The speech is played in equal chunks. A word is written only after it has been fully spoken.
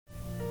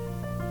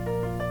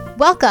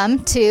Welcome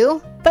to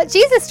But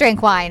Jesus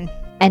Drank Wine.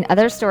 And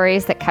other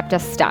stories that kept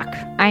us stuck.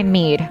 I'm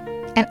Mead.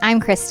 And I'm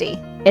Christy.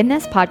 In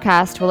this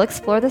podcast, we'll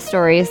explore the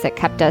stories that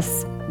kept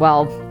us,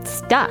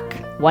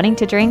 stuck, wanting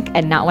to drink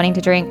and not wanting to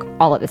drink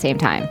all at the same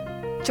time.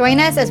 Join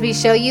us as we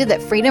show you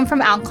that freedom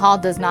from alcohol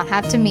does not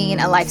have to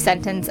mean a life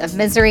sentence of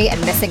misery and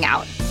missing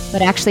out.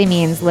 But actually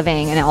means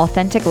living an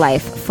authentic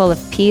life full of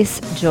peace,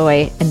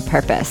 joy, and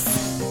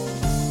purpose.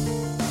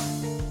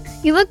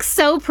 You look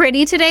so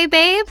pretty today,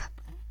 babe.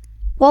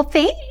 Well,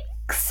 thanks.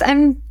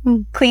 I'm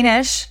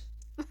cleanish.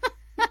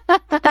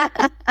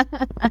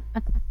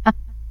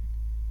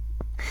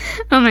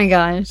 Oh my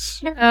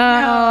gosh.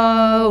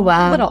 Oh,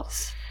 wow.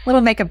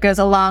 Little makeup goes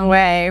a long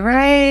way,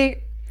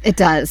 right? It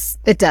does.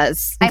 It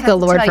does. I Thank the have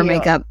to Lord tell for you,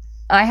 makeup.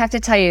 I have to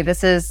tell you,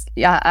 this is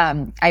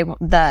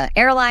the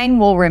airline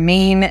will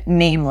remain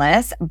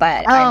nameless,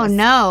 but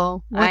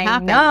no. What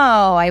happened?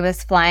 know. I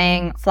was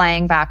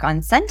flying back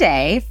on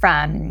Sunday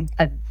from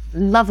a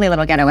lovely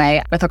little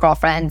getaway with a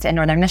girlfriend in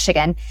northern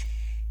Michigan.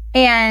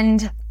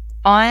 And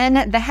on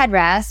the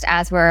headrest,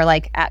 as we're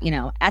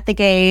at the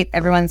gate,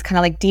 everyone's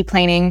kind of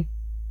deplaning,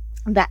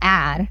 the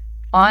ad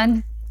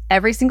on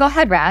every single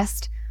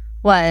headrest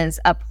was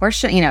a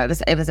portion, it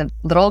was a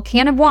little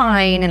can of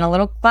wine and a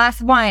little glass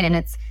of wine. And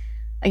it's,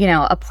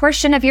 a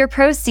portion of your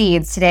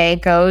proceeds today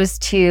goes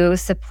to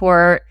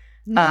support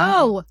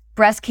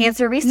breast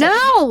cancer research.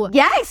 No.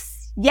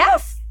 Yes.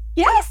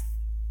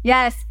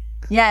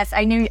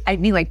 I knew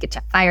I'd get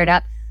you fired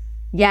up.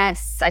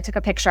 Yes, I took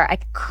a picture. I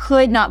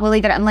could not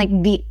believe it. I'm like,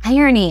 the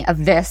irony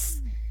of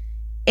this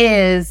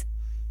is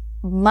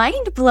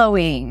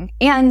mind-blowing.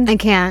 And I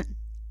can't.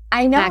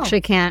 I know. I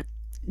actually can't.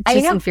 It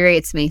just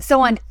infuriates me.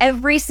 So on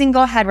every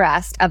single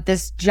headrest of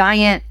this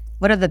giant,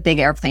 what are the big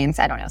airplanes?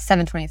 I don't know,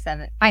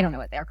 727. I don't know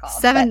what they're called.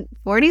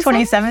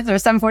 747? 27s or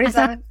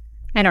 747?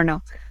 I don't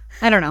know.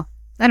 I don't know.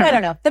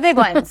 The big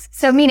ones.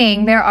 So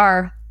meaning there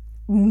are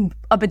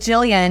a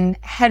bajillion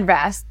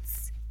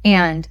headrests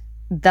and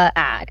the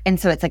ad. And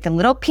so it's like a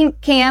little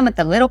pink can with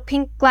the little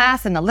pink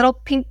glass and the little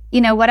pink,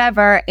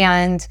 whatever.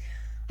 And,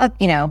 a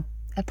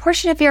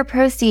portion of your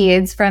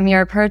proceeds from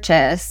your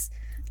purchase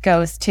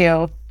goes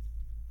to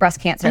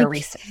breast cancer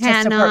research,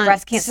 to support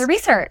breast cancer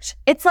research.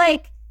 It's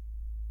like,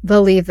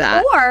 believe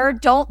that. Or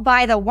don't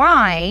buy the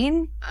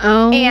wine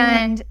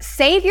and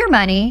save your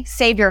money,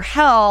 save your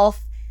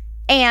health,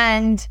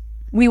 and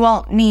we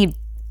won't need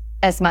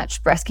as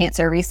much breast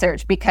cancer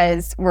research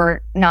because we're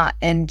not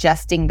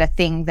ingesting the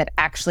thing that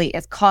actually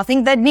is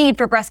causing the need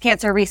for breast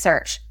cancer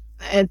research.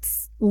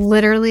 It's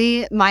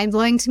literally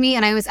mind-blowing to me.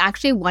 And I was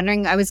actually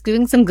wondering, I was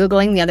doing some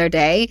Googling the other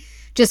day,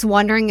 just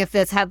wondering if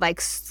this had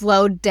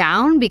slowed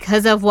down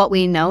because of what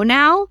we know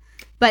now.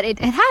 But it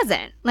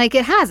hasn't.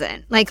 It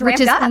hasn't. Which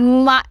is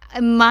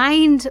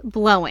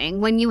mind-blowing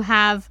when you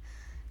have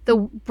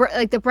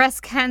the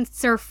Breast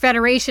Cancer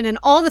Federation and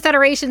all the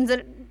federations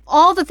and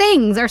all the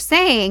things are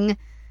saying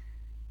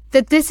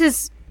that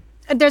there's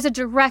a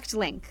direct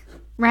link,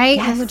 right?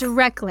 Yes. There's a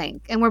direct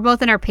link. And we're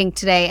both in our pink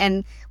today.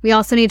 And we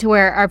also need to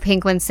wear our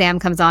pink when Sam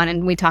comes on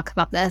and we talk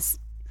about this.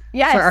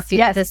 Yes. For our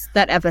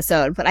that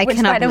episode. But I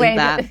cannot believe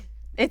that.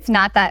 It's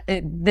not that.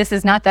 This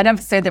is not that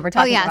episode that we're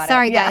talking about.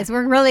 Sorry, guys.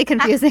 We're really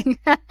confusing.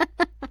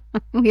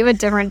 We have a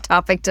different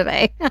topic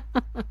today.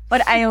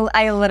 But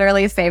I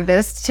literally saved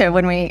this to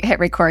when we hit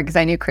record because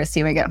I knew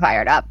Christy would get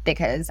fired up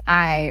because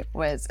I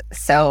was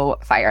so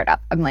fired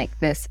up. I'm like,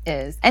 this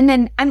is. And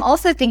then I'm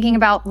also thinking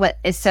about what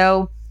is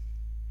so,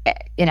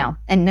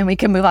 and then we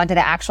can move on to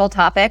the actual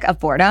topic of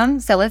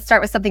boredom. So let's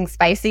start with something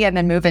spicy and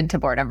then move into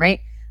boredom, right?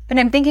 But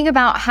I'm thinking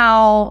about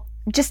how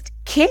just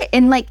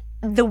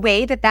the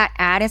way that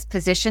ad is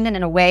positioned and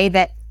in a way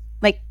that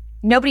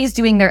nobody's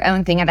doing their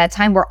own thing at that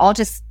time. We're all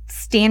just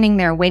standing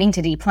there waiting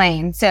to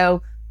deplane.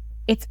 So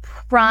it's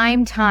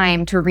prime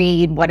time to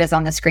read what is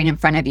on the screen in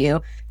front of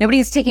you.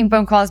 Nobody's taking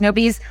phone calls.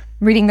 Nobody's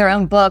reading their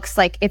own books.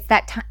 It's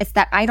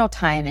that idle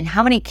time. And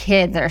how many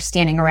kids are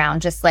standing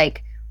around just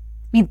that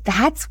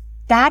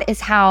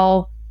is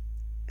how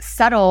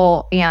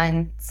subtle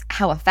and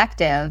how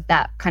effective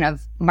that kind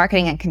of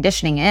marketing and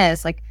conditioning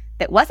is.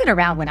 That wasn't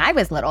around when I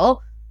was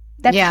little.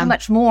 That's how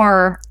much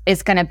more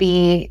is going to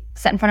be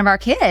set in front of our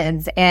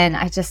kids. And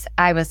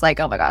I was like,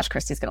 oh my gosh,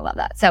 Christy's going to love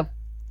that. So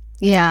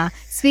yeah.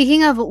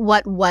 Speaking of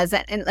what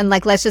wasn't, and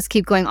let's just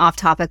keep going off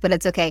topic, but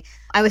it's okay.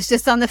 I was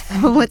just on the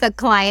phone with a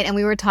client and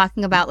we were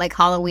talking about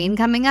Halloween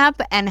coming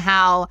up and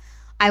how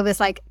I was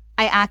I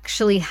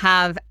actually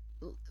have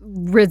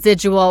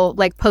residual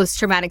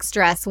post-traumatic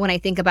stress when I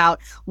think about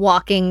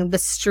walking the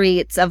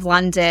streets of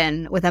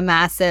London with a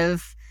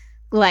massive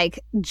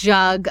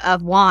jug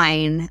of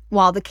wine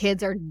while the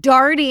kids are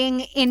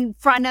darting in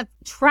front of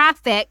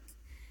traffic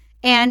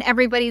and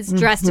everybody's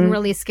dressed in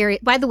really scary.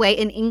 By the way,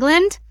 in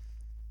England,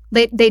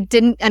 they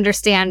didn't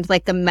understand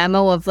the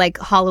memo of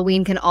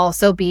Halloween can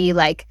also be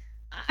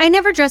I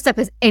never dressed up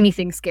as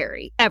anything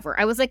scary, ever.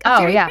 I was a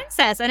fairy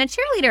princess and a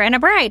cheerleader and a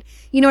bride.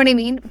 You know what I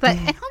mean? But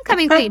at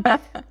Homecoming Queen,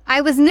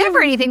 I was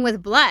never anything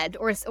with blood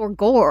or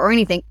gore or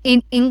anything.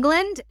 In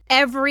England,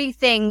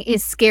 everything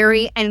is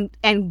scary and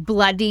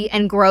bloody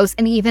and gross,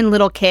 and even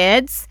little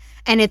kids.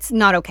 and it's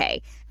not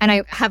okay. And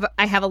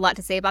I have a lot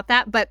to say about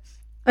that, but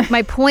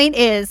my point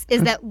is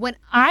that when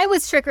I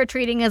was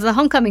trick-or-treating as a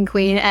homecoming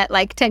queen at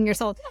like 10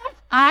 years old,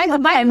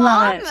 my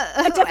mom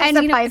That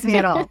doesn't surprise me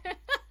at all.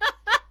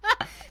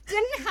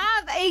 didn't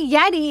have a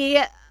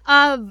Yeti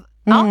of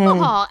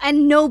alcohol,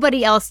 and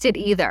nobody else did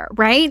either,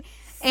 right?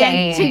 Same.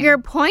 And to your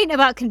point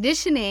about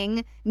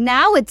conditioning,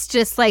 now it's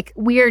just like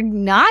weird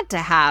not to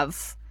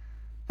have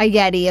a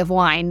Yeti of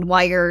wine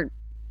or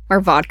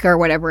vodka or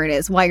whatever it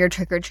is while you're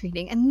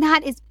trick-or-treating, and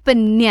that is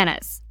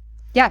bananas.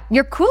 Yeah,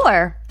 your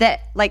cooler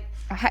that like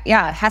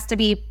has to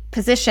be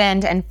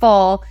positioned and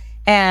full.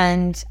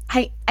 And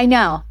I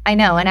know.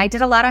 And I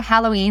did a lot of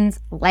Halloweens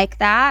like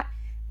that.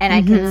 And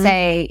I can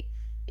say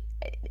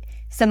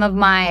some of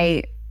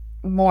my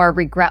more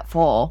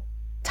regretful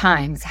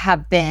times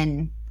have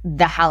been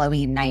the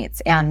Halloween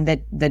nights and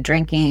the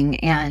drinking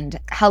and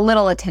how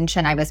little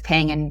attention I was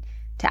paying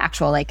to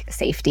actual like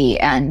safety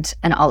and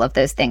all of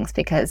those things,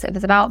 because it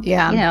was about,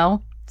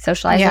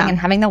 socializing and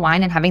having the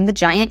wine and having the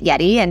giant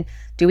Yeti. And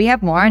do we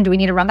have more? And do we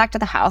need to run back to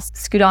the house,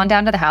 scoot on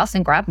down to the house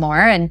and grab more?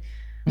 And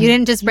you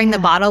didn't just bring the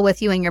bottle with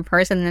you in your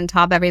purse and then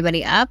top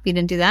everybody up. You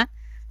didn't do that.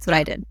 That's what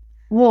I did.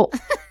 Well,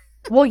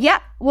 yeah,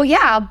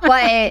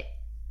 but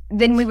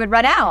then we would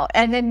run out,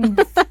 and then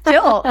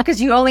still,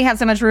 because you only have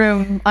so much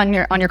room on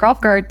your golf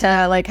cart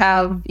to like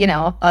have,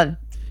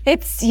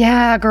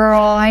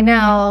 girl, I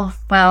know.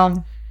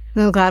 Well,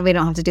 I'm glad we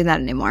don't have to do that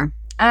anymore.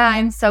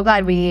 I'm so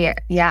glad we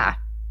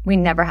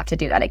never have to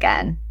do that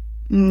again.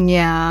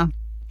 Yeah.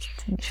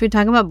 Should we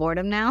talk about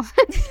boredom now?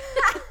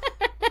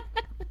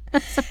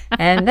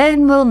 And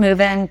then we'll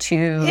move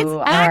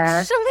into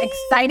our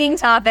exciting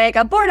topic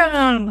of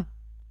boredom.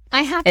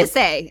 I have to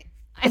say,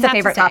 it's a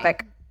favorite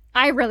topic.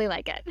 I really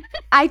like it.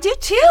 I do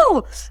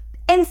too.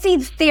 And see,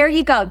 there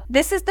you go.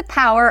 This is the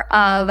power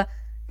of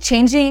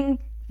changing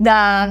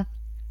the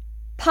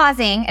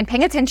pausing and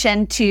paying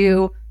attention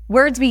to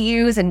words we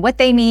use and what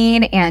they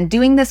mean, and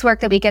doing this work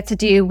that we get to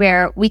do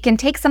where we can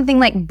take something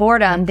like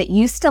boredom that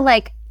used to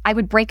like, I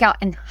would break out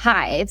in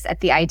hives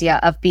at the idea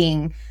of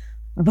being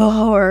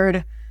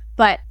bored.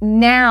 But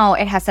now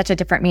it has such a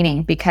different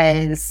meaning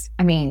because,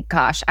 I mean,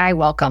 gosh, I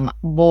welcome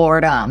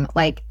boredom,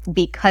 like,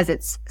 because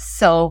it's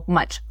so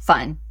much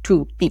fun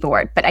to be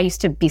bored. But I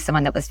used to be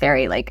someone that was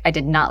very like, I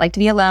did not like to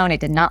be alone. I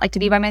did not like to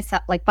be by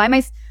myself,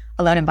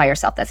 alone and by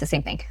yourself. That's the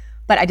same thing.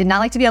 But I did not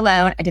like to be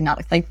alone. I did not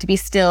like to be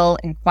still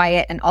and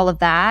quiet and all of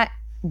that.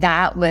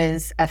 That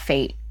was a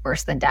fate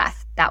worse than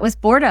death. That was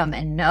boredom.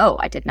 And no,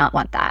 I did not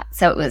want that.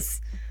 So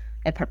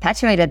it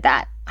perpetuated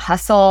that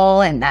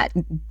hustle and that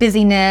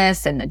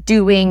busyness and the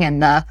doing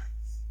and the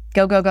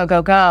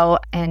go.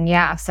 And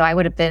yeah, so I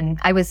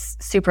was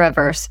super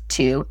averse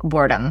to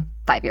boredom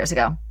 5 years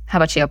ago. How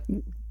about you?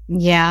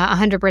 Yeah,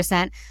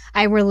 100%.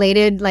 I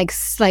related like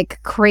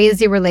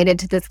crazy related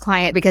to this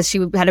client because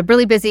she had a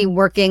really busy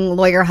working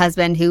lawyer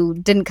husband who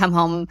didn't come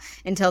home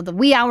until the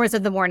wee hours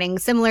of the morning,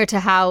 similar to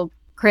how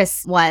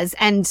Chris was.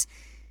 And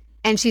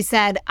she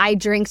said, I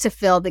drink to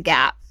fill the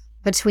gap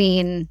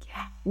between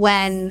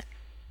when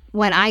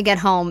I get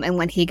home and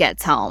when he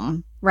gets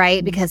home,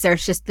 right? Because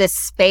there's just this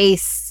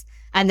space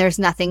and there's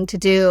nothing to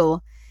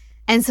do.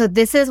 And so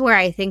this is where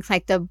I think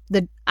like the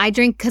I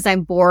drink because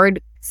I'm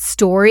bored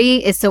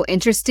story is so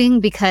interesting,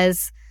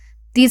 because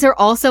these are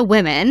also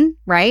women,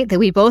 right, that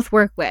we both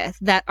work with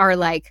that are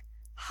like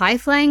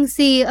high-flying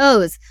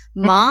CEOs,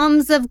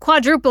 moms of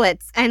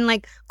quadruplets, and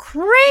like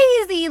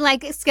crazy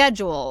like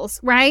schedules,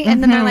 right?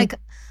 And then they're like,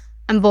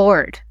 I'm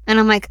bored. And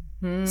I'm like,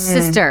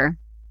 sister,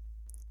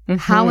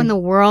 how in the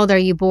world are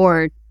you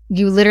bored?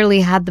 You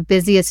literally had the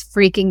busiest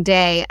freaking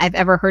day I've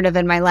ever heard of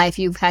in my life.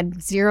 You've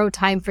had zero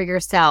time for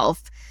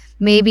yourself.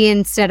 Maybe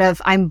instead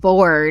of I'm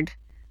bored,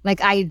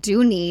 like I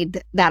do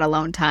need that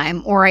alone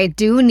time, or I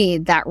do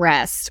need that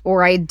rest,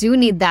 or I do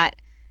need that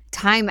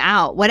time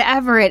out,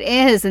 whatever it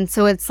is. And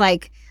so it's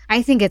like,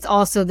 I think it's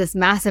also this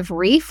massive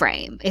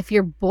reframe. If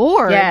you're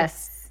bored,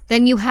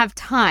 then you have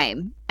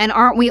time. And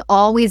aren't we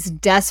always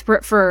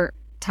desperate for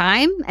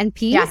time and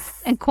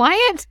peace and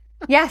quiet?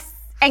 Yes.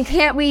 And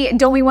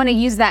don't we want to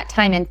use that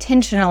time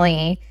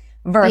intentionally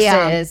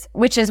versus,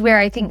 which is where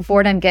I think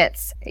boredom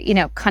gets,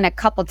 kind of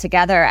coupled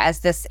together as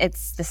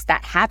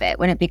that habit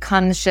when it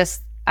becomes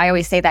just, I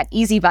always say that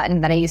easy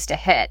button that I used to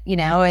hit,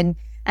 and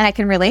I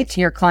can relate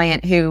to your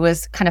client who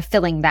was kind of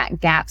filling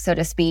that gap, so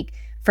to speak.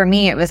 For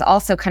me, it was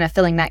also kind of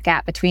filling that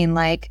gap between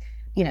like,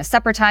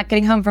 supper time,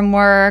 getting home from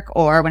work,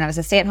 or when I was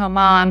a stay-at-home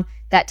mom,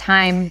 that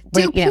time.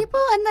 Do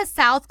people in the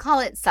South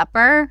call it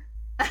supper?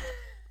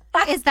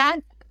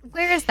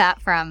 Where is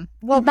that from?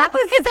 Well, is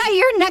that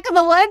your neck of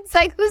the woods?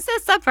 Like, who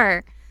says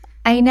supper?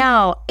 I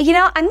know.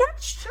 I'm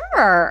not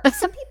sure.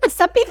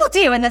 Some people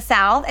do in the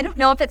South. I don't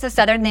know if it's a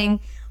Southern thing.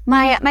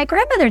 My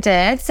grandmother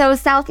did. So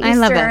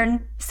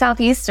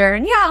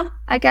Southeastern. Yeah,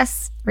 I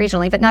guess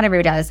regionally, but not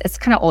everybody does. It's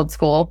kind of old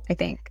school, I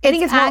think. I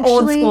think it's more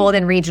old school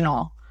than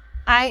regional.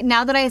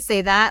 Now that I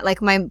say that,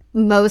 like my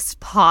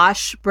most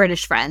posh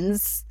British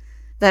friends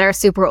that are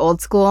super old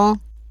school,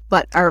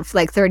 but are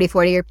like 30,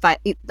 40, or 5,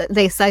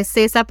 they say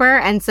supper.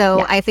 And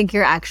so I think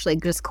you're actually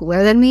just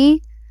cooler than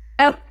me.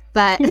 Oh,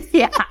 But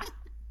yeah.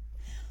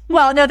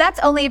 Well, no, that's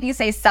only if you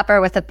say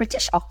supper with a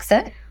British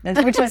accent,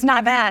 which was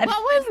not bad. what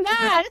was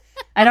that?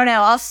 I don't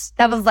know.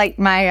 That was like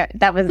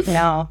that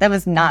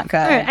was not good.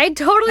 All right, I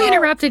totally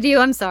interrupted you.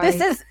 I'm sorry.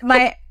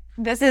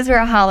 This is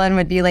where Holland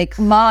would be like,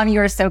 Mom, you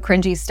are so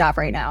cringy. Stop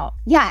right now.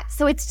 Yeah.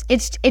 So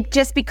it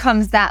just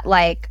becomes that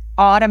like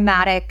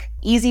automatic,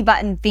 easy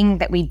button thing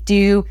that we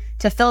do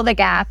to fill the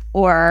gap,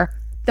 or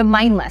the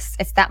mindless.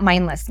 It's that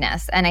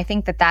mindlessness. And I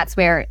think that that's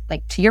where,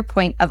 like, to your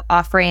point of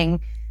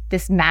offering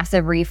this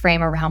massive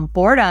reframe around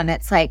boredom,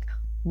 it's like,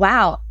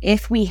 wow,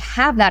 if we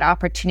have that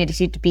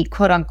opportunity to be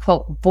quote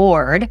unquote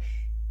bored,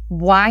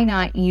 why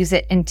not use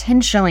it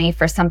intentionally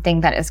for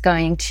something that is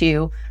going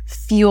to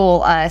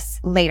fuel us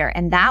later?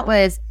 And that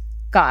was,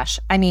 gosh,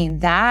 I mean,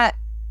 that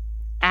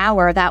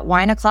hour, that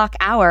wine o'clock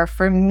hour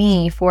for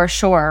me, for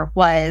sure,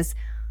 was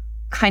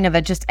kind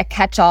of just a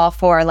catch-all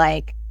for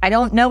like, I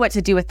don't know what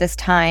to do with this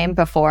time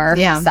before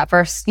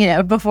supper,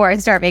 before I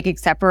start making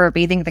supper or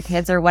bathing the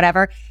kids or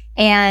whatever.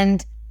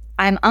 And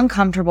I'm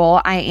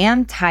uncomfortable. I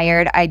am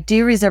tired. I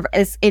do reserve.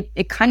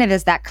 It kind of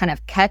is that kind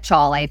of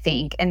catch-all, I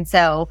think. And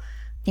so,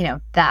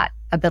 that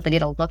ability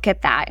to look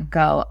at that and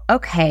go,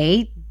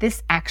 okay,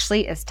 this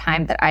actually is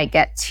time that I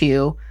get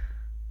to,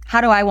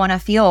 how do I want to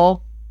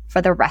feel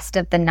for the rest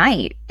of the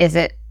night? Is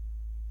it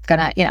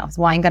gonna, is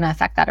wine gonna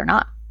affect that or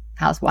not?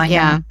 How's wine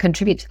gonna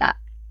contribute to that?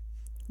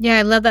 Yeah,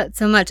 I love that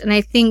so much. And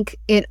I think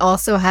it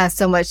also has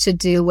so much to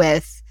do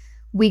with,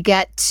 we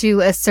get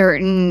to a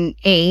certain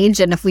age,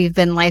 and if we've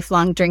been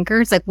lifelong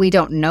drinkers, like, we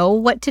don't know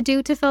what to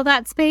do to fill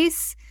that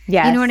space.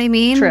 Yeah, you know what I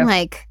mean? True.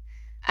 Like,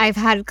 I've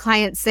had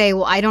clients say,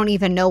 well, I don't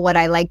even know what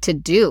I like to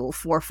do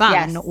for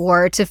fun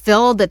or to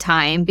fill the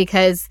time,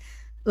 because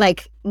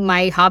like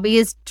my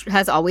hobby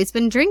has always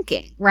been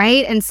drinking,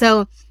 right? And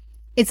so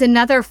it's a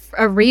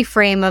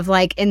reframe of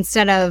like,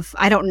 instead of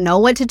I don't know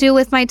what to do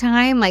with my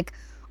time, like,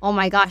 oh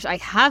my gosh, I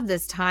have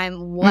this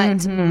time.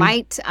 What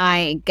might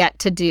I get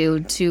to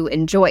do to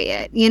enjoy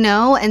it,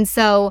 And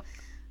so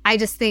I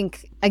just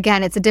think,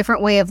 again, it's a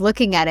different way of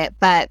looking at it,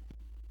 but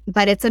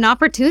it's an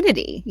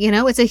opportunity,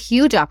 it's a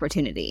huge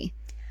opportunity.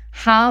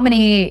 How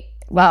many,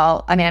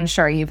 well, I mean, I'm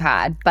sure you've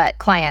had, but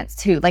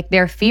clients who, like,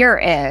 their fear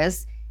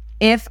is,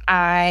 if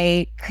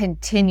I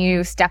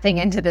continue stepping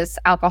into this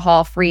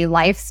alcohol-free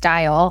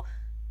lifestyle,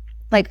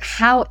 like,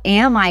 how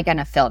am I going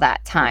to fill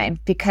that time?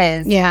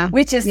 Because,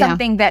 which is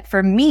something that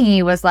for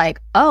me was like,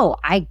 oh,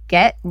 I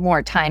get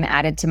more time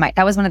added to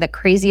that was one of the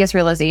craziest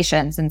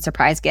realizations and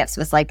surprise gifts,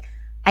 was like,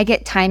 I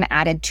get time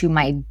added to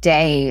my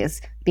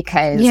days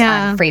because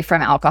I'm free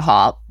from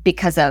alcohol,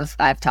 because of,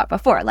 I've talked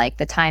before, like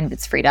the time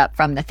that's freed up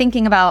from the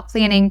thinking about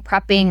planning,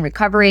 prepping,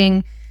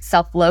 recovering,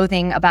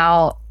 self-loathing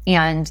about,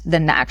 and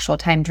then the actual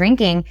time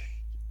drinking.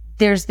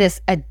 There's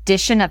this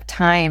addition of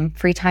time,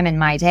 free time in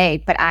my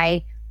day, but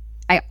I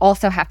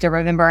also have to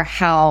remember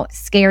how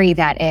scary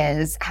that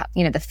is, how,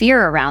 the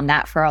fear around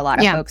that for a lot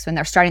of folks when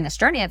they're starting this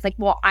journey. It's like,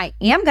 well, I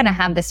am going to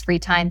have this free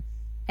time,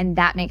 and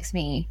that makes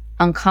me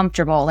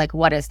uncomfortable. Like,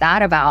 what is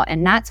that about?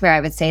 And that's where I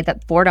would say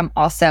that boredom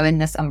also in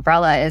this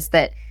umbrella is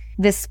that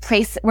this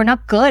place, we're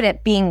not good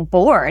at being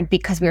bored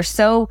because we're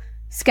so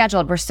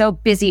scheduled, we're so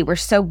busy, we're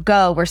so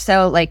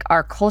like,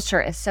 our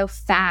culture is so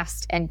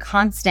fast and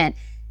constant.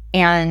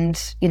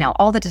 And,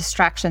 all the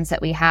distractions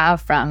that we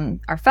have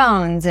from our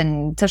phones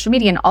and social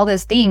media and all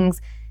those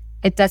things,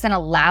 it doesn't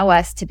allow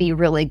us to be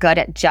really good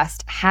at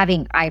just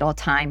having idle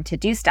time to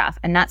do stuff.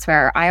 And that's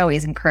where I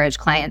always encourage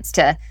clients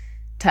to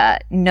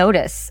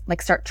notice,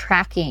 like, start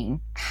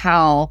tracking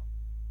how,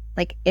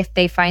 like, if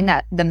they find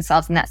that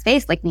themselves in that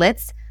space, like,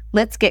 let's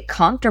get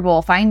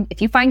comfortable.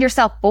 If you find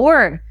yourself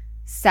bored,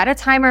 set a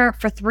timer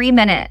for 3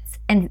 minutes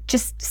and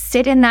just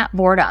sit in that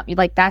boredom.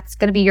 That's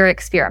going to be your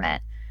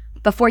experiment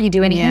before you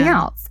do anything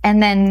else.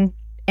 And then,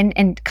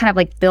 and kind of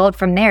like build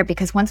from there,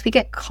 because once we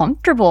get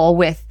comfortable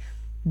with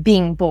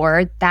being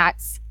bored,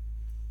 that's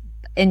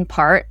in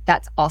part,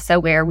 that's also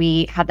where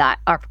we have that,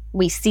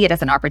 we see it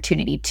as an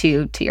opportunity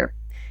to your,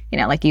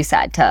 like you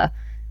said, to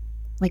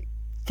like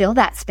fill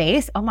that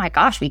space. Oh my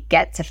gosh, we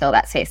get to fill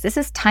that space. This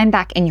is time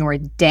back in your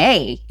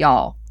day,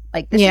 y'all.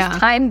 Like, this is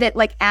time that,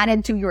 like,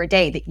 added to your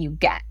day that you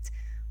get.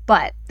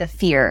 But the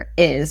fear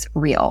is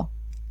real.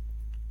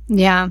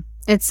 Yeah,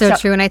 it's so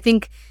true. And I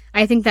think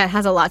that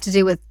has a lot to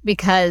do with,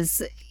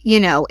 because,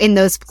 in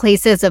those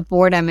places of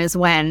boredom is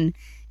when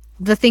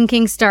the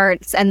thinking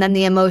starts and then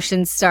the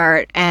emotions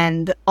start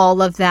and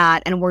all of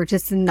that. And we're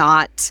just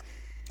not,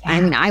 I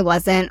mean, I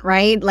wasn't,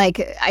 right?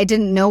 Like, I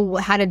didn't know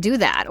how to do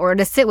that or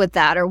to sit with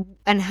that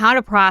and how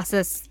to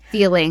process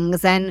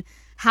feelings and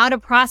how to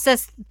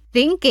process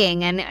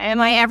thinking. And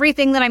am I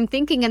everything that I'm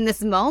thinking in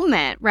this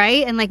moment,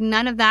 right? And like,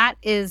 none of that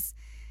is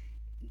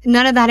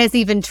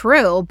even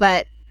true.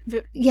 But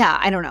yeah,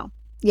 I don't know.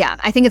 Yeah,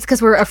 I think it's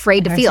because we're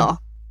afraid to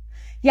feel.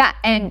 Yeah,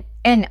 and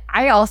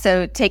I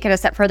also take it a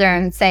step further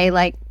and say,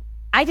 like,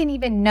 I didn't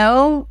even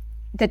know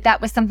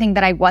that was something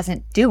that I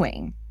wasn't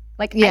doing.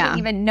 Like, I didn't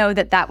even know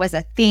that was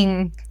a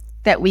thing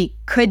that we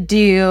could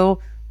do,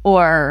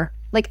 or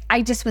like,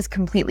 I just was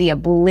completely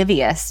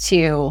oblivious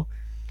to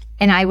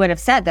And I would have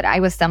said that I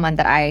was someone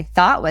that I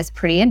thought was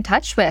pretty in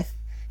touch with,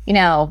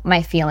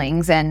 my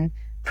feelings and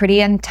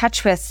pretty in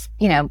touch with,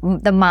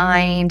 the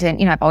mind.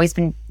 And, I've always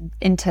been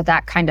into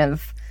that kind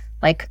of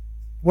like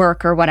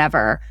work or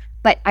whatever.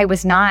 But I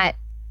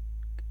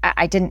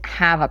didn't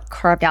have a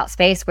carved out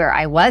space where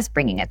I was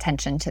bringing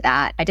attention to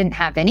that. I didn't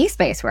have any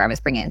space where I was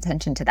bringing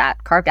attention to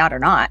that, carved out or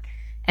not.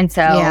 And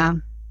so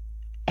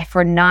if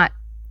we're not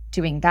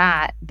doing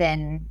that,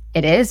 then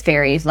it is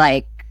very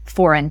like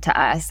foreign to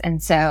us.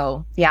 And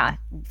so,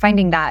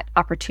 finding that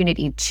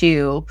opportunity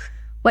to,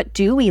 what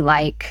do we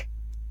like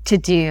to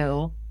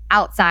do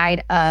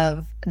outside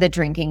of the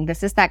drinking?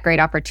 This is that great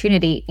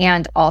opportunity.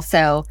 And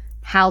also,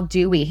 how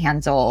do we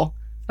handle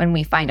when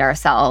we find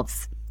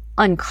ourselves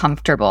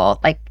uncomfortable?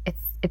 Like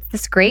it's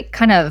this great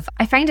kind of,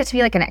 I find it to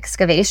be like an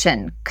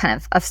excavation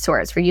kind of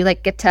sorts, where you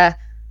like get to,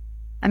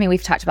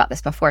 we've talked about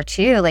this before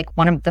too. Like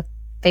one of the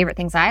favorite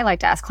things I like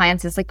to ask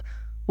clients is like,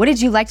 what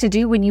did you like to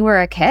do when you were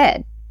a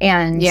kid?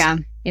 And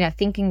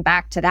thinking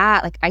back to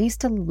that, like I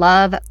used to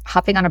love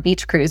hopping on a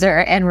beach cruiser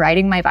and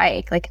riding my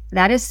bike. Like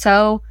that is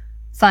so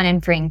fun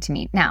and freeing to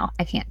me. Now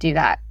I can't do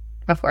that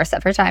before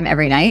supper time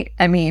every night.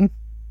 I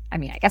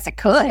guess I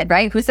could,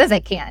 right? Who says I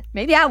can't?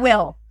 Maybe I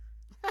will.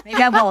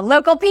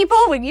 Local people,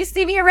 when you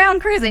see me around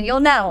cruising,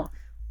 you'll know.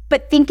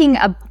 But thinking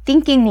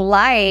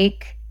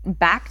like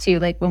back to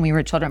like when we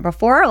were children,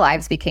 before our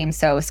lives became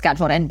so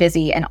scheduled and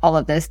busy and all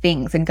of those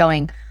things, and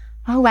going,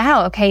 oh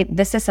wow, okay,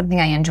 this is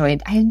something I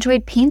enjoyed. I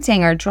enjoyed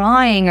painting or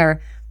drawing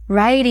or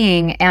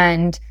writing.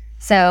 And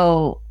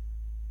so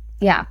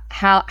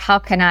how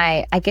can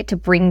I get to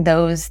bring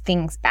those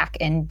things back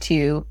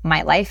into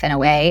my life in a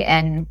way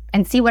and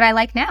see what I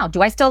like now?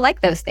 Do I still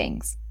like those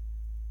things?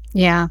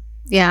 Yeah.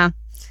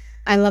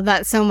 I love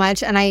that so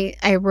much. And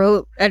I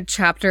wrote a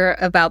chapter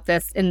about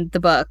this in the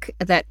book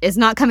that is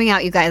not coming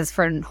out, you guys,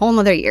 for a whole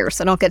nother year,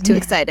 so don't get too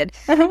excited.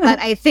 But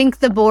I think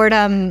the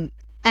boredom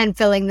and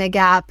filling the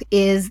gap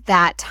is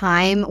that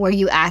time where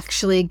you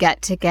actually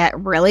get to get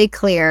really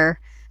clear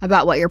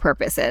about what your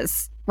purpose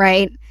is,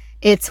 right?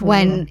 It's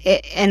when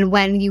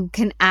you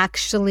can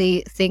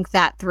actually think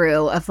that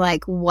through of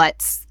like,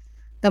 what's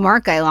the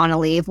mark I want to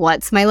leave?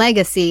 What's my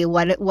legacy?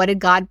 What did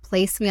God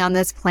place me on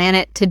this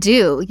planet to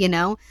do?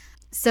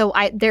 So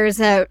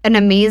there's an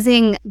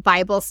amazing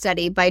Bible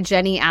study by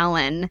Jenny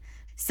Allen.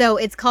 So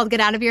it's called Get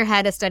Out of Your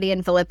Head, A Study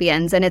in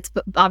Philippians. And it's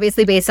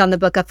obviously based on the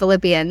book of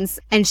Philippians.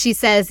 And she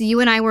says, you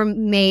and I were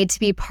made to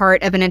be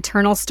part of an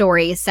eternal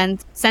story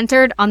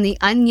centered on the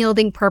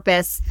unyielding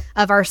purpose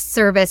of our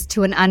service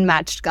to an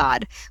unmatched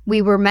God.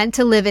 We were meant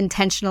to live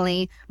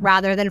intentionally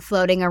rather than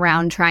floating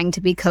around trying to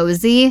be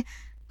cozy.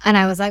 And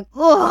I was like,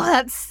 oh,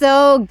 that's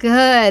so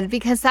good,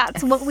 because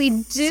that's what we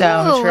do.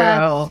 So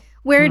true.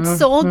 We're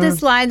sold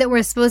this lie that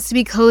we're supposed to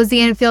be cozy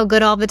and feel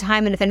good all the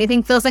time. And if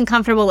anything feels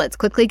uncomfortable, let's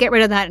quickly get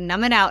rid of that and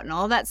numb it out and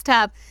all that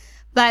stuff.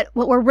 But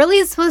what we're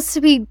really supposed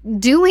to be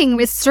doing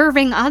is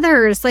serving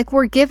others. Like,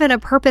 we're given a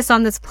purpose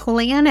on this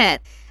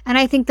planet. And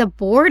I think the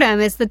boredom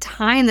is the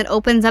time that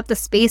opens up the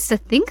space to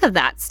think of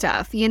that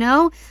stuff,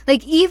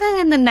 Like, even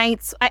in the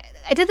nights, I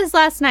did this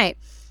last night,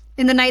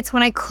 in the nights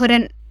when I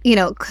couldn't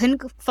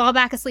fall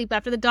back asleep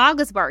after the dog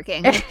was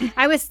barking.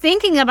 I was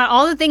thinking about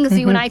all the things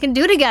you and I can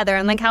do together,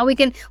 and like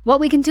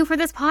what we can do for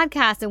this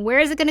podcast, and where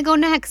is it going to go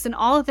next, and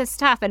all of this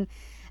stuff.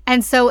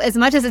 And so, as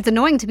much as it's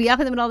annoying to be up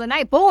in the middle of the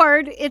night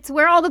bored, it's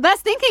where all the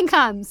best thinking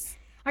comes.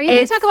 Are you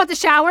going to talk about the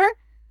shower?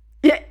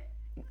 Yeah.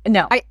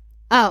 No. No. I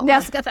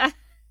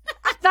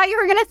thought you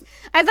were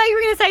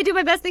gonna say I do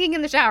my best thinking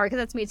in the shower, because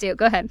that's me too.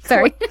 Go ahead.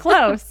 Sorry.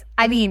 Close.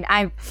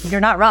 You're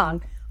not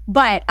wrong.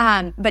 But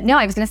no,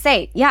 I was going to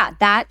say,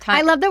 that time.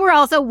 I love that we're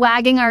also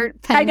wagging our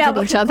pens at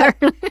each other.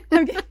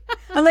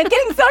 I'm like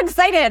getting so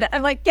excited.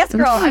 I'm like, yes,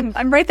 girl,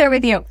 I'm right there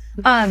with you.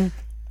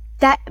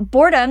 That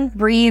boredom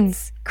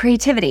breeds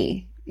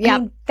creativity.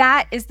 Yeah.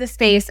 That is the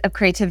space of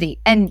creativity.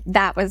 And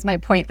that was my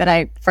point that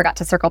I forgot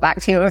to circle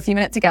back to a few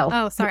minutes ago.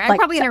 Oh, sorry. I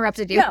probably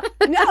interrupted you.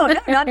 No,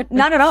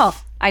 not at all.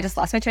 I just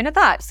lost my train of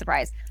thought.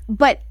 Surprise.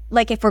 But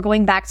like, if we're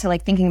going back to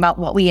like thinking about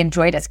what we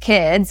enjoyed as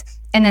kids,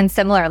 and then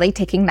similarly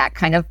taking that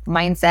kind of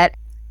mindset,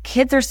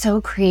 kids are so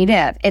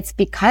creative. It's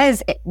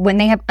because when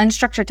they have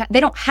unstructured time, they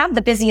don't have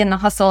the busy and the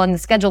hustle and the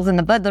schedules and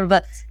the blah, blah, blah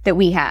that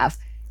we have.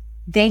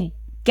 They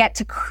get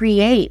to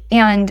create.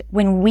 And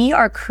when we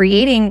are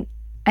creating,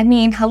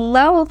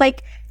 hello,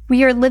 like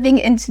we are living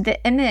into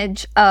the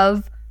image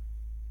of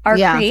our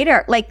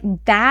creator. Like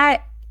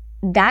that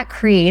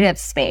creative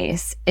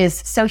space is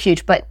so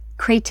huge, but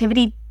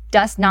creativity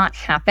does not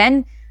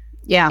happen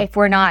if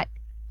we're not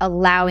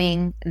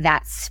allowing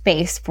that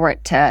space for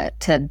it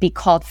to be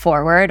called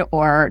forward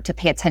or to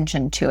pay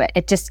attention to it.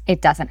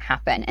 It doesn't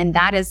happen. And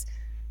that has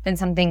been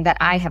something that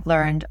I have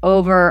learned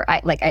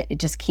it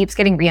just keeps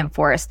getting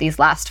reinforced these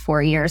last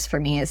 4 years for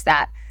me, is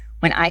that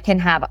when I can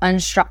have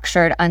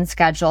unstructured,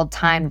 unscheduled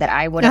time that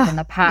I would have in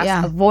the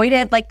past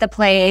avoided like the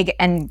plague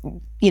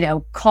and,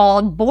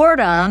 called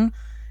boredom,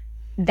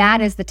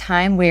 that is the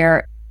time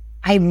where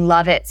I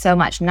love it so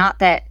much. Not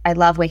that I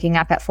love waking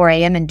up at 4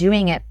 a.m. and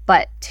doing it,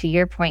 but to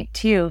your point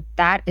too,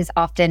 that is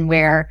often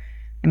where,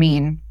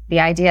 the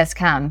ideas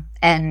come.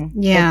 And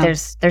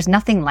there's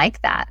nothing like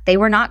that. They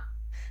were not,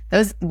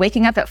 those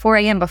waking up at 4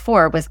 a.m.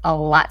 before was a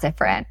lot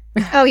different.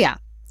 Oh, yeah.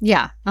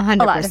 Yeah,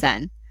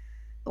 100%.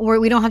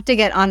 We don't have to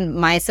get on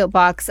my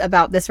soapbox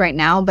about this right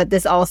now, but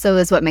this also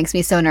is what makes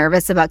me so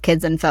nervous about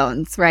kids and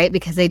phones, right?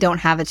 Because they don't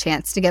have a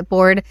chance to get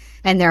bored,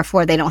 and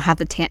therefore they don't have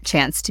the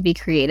chance to be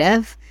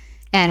creative.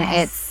 And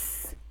I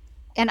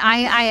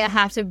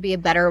have to be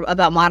better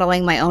about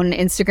modeling my own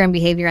Instagram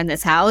behavior in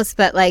this house.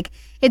 But like,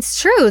 it's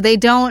true. They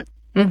don't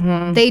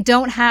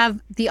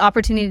have the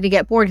opportunity to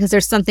get bored because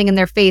there's something in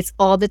their face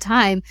all the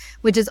time,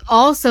 which is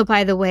also,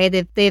 by the way,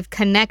 that they've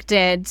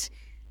connected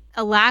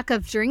a lack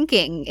of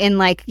drinking in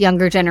like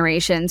younger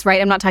generations,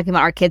 right? I'm not talking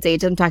about our kids'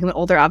 age. I'm talking about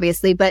older,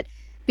 obviously, but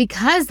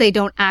because they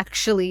don't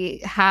actually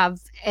have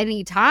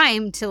any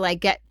time to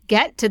like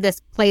get to this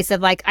place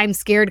of like, I'm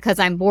scared because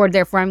I'm bored,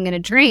 therefore I'm going to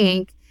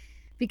drink,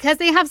 because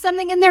they have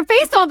something in their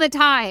face all the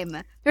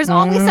time. There's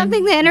always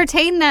something to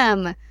entertain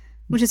them,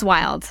 which is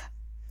wild.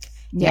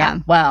 Yeah.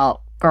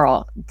 Well,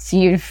 girl,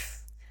 we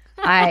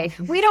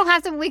don't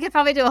have to. We could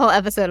probably do a whole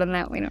episode on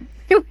that. We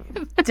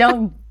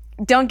don't.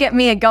 Don't get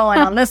me going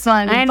on this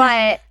one.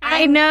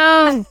 I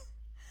know.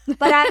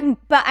 But I'm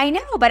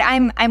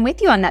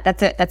with you on that.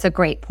 That's a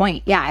great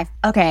point. Yeah.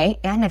 Okay.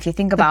 And if you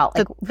think about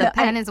the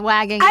pen is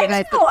wagging.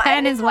 The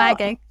pen is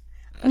wagging.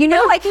 You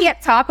know, I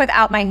can't talk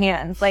without my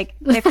hands. Like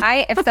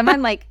if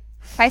someone like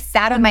if I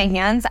sat on my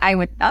hands, I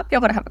would not be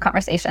able to have a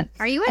conversation.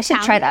 Are you I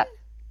should try that.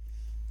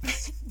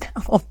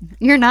 No.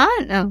 You're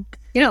not? No.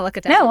 You don't look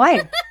at that. No,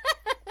 why?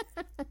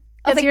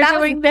 Because you're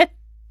doing this.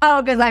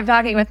 Oh, because I'm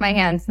talking with my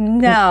hands.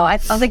 No, I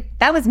was like,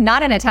 that was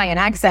not an Italian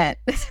accent.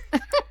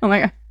 Oh my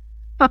God.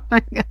 Oh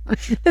my God.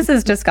 This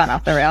has just gone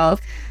off the rails.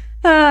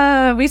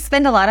 We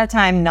spend a lot of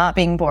time not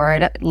being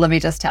bored. Let me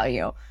just tell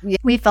you. Yeah.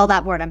 We fill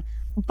that boredom.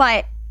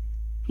 But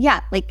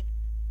yeah, like,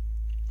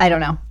 I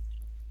don't know.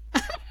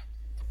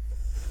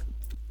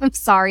 I'm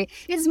sorry.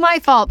 It's my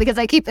fault because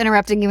I keep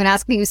interrupting you and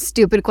asking you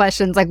stupid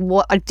questions like,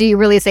 what do you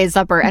really say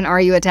supper? And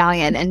are you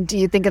Italian? And do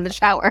you think of the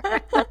shower?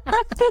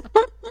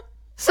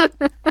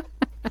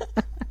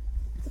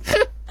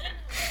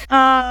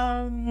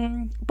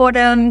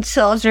 Boredom,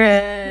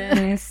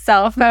 children,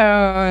 cell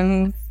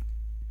phones.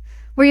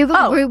 Were you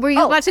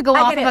about to go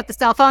off about the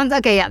cell phones?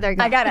 Okay, yeah, there you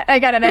go. I got it.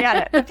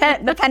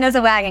 The pen is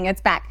wagging. It's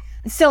back.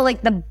 So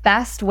like the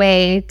best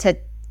way to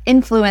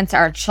influence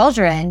our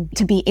children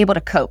to be able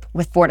to cope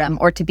with boredom,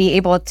 or to be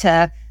able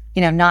to,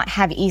 you know, not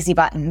have easy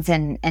buttons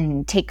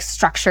and take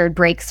structured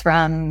breaks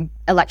from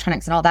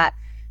electronics and all that.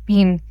 I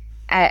mean,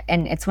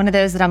 and it's one of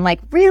those that I'm like,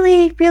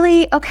 really,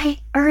 okay,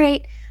 all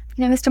right,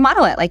 you know, is to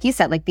model it, like you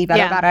said, like be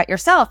better about it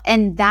yourself.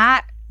 And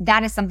that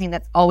is something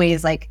that's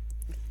always like,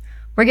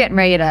 we're getting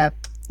ready to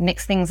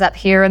mix things up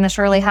here in the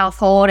Shirley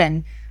household,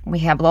 and we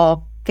have a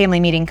little family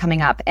meeting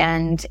coming up,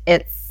 and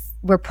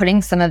we're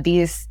putting some of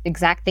these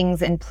exact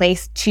things in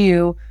place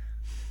too,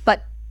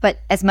 but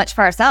as much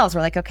for ourselves.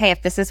 We're like, okay,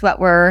 if this is what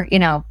we're, you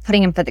know,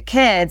 putting in for the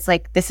kids,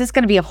 like this is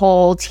going to be a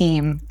whole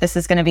team. This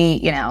is going to be,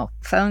 you know,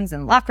 phones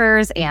and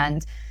lockers,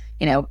 and,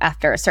 you know,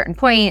 after a certain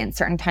point and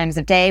certain times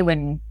of day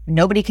when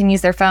nobody can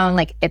use their phone,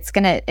 like it's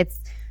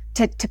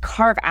to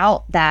carve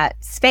out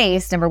that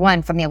space, number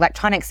one, from the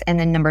electronics, and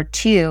then number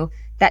two,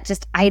 that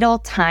just idle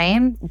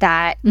time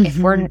that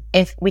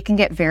if we can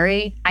get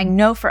I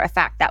know for a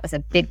fact that was a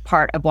big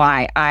part of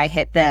why I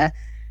hit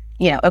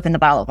open the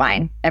bottle of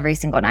wine every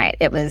single night.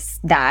 It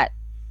was that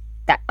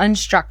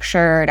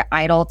unstructured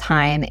idle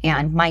time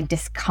and my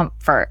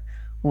discomfort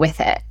with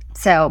it.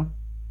 So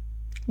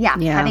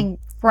having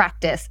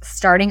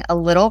starting a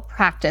little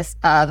practice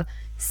of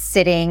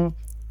sitting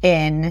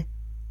in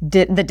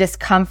the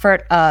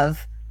discomfort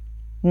of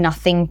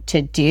nothing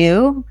to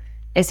do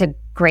is a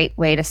great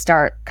way to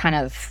start kind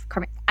of.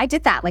 I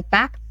did that like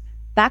back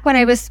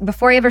when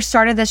before I ever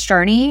started this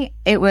journey.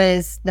 It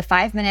was the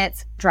 5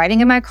 minutes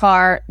driving in my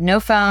car, no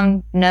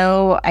phone,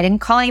 I didn't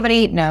call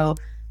anybody, no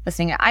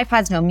listening to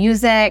iPods, no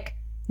music,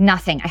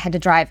 nothing. I had to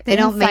drive. They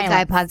don't make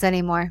iPods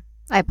anymore.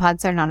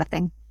 iPods are not a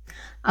thing.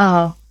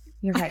 Oh,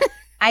 you're right.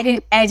 I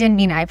didn't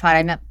mean iPod.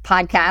 I meant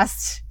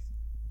podcast.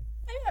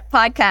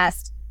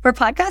 Podcast. For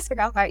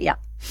podcast? Yeah.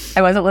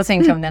 I wasn't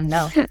listening to them,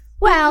 no.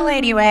 Well,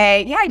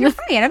 anyway, yeah, you're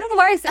right. I don't know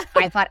why I said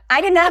iPod.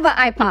 I didn't have an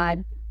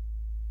iPod.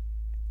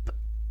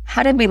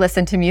 How did we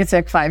listen to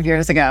music 5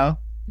 years ago?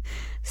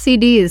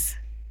 CDs.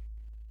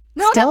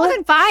 No, that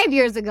wasn't 5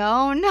 years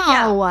ago. No.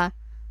 Yeah.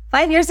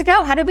 5 years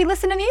ago, how did we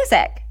listen to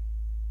music?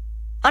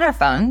 On our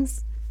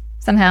phones,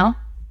 somehow.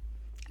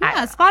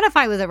 Yeah,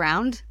 Spotify was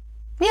around.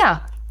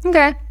 Yeah.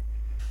 Okay.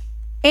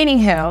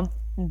 Anywho,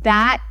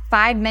 that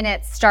 5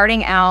 minutes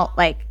starting out,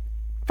 like,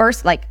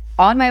 first, like,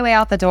 on my way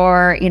out the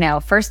door, you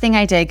know, first thing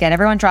I did, get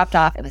everyone dropped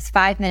off. It was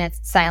 5 minutes,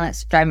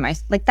 silence, driving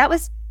that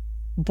was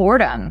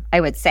boredom,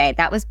 I would say.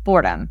 That was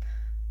boredom.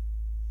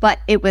 But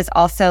it was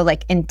also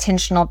like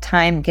intentional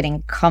time,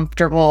 getting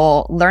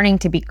comfortable, learning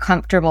to be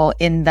comfortable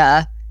in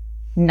the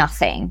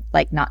nothing,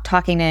 like not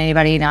talking to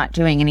anybody, not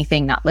doing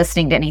anything, not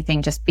listening to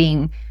anything, just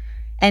being.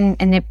 And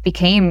it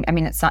became, I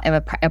mean, it's not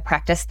a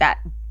practice that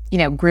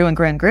grew and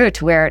grew and grew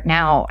to where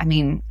now, I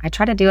mean, I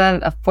try to do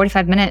a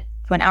 45-minute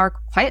to an hour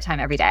quiet time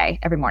every day,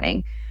 every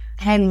morning.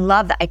 And I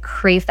love that. I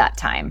crave that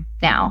time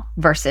now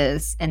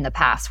versus in the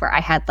past where I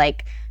had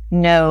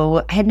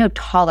no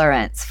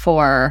tolerance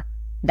for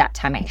that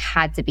time. I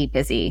had to be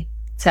busy.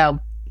 So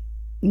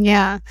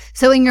yeah.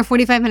 So in your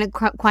 45-minute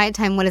quiet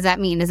time, what does that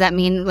mean? Does that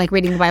mean like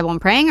reading the Bible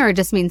and praying, or it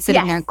just means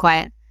sitting there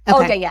quiet?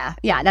 Okay.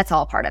 Yeah. That's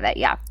all part of it.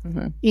 Yeah.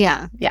 Mm-hmm.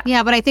 Yeah.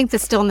 But I think the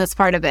stillness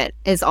part of it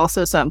is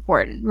also so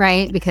important,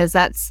 right? Because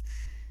that's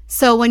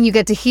so when you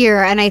get to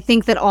hear, and I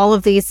think that all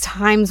of these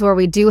times where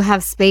we do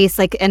have space,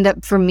 like end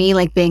up for me,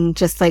 like being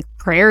just like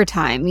prayer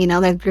time,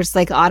 they're just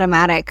like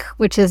automatic,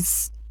 which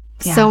is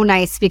so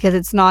nice because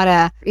it's not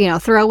a,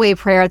 throwaway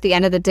prayer at the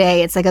end of the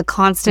day. It's like a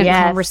constant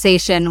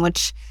conversation,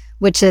 which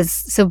is,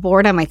 so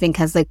boredom, I think,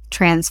 has like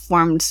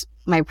transformed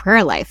my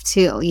prayer life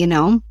too,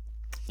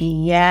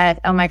 Yeah.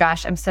 Oh my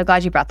gosh. I'm so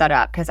glad you brought that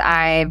up because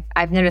I've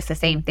noticed the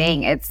same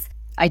thing.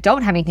 I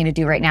don't have anything to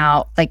do right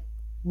now. Like,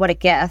 what a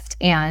gift.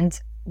 And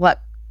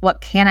what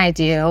can I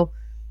do?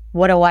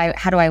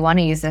 How do I want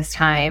to use this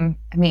time?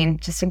 I mean,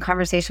 just in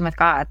conversation with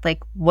God,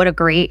 like what a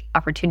great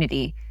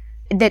opportunity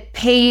that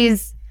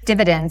pays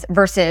dividends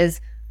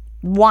versus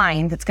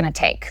wine that's going to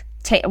take.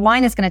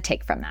 Wine is going to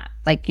take from that.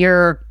 Like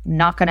you're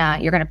going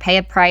to pay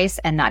a price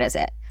and that is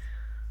it.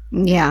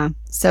 Yeah.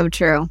 So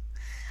true.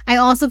 I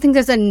also think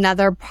there's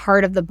another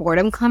part of the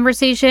boredom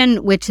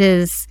conversation, which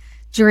is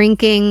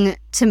drinking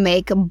to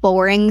make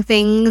boring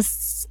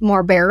things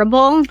more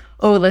bearable.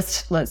 Oh,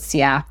 let's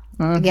yeah.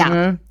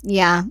 Mm-hmm.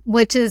 Yeah.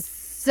 Which is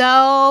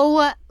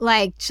so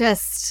like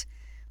just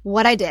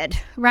what I did,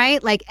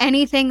 right? Like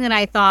anything that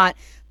I thought,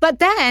 but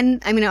then,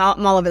 I mean,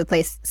 I'm all over the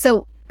place.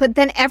 So, but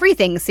then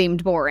everything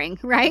seemed boring,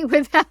 right?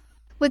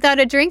 Without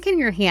a drink in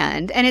your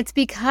hand. And it's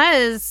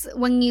because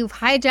when you've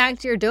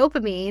hijacked your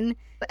dopamine,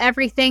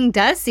 everything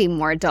does seem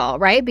more dull,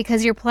 right?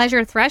 Because your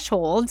pleasure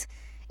threshold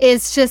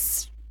is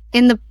just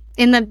in the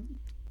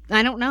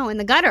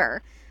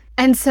gutter.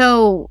 And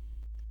so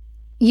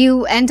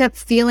you end up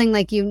feeling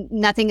like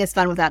nothing is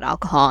fun without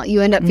alcohol. You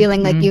end up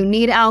feeling like you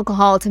need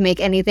alcohol to make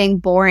anything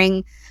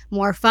boring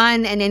more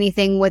fun, and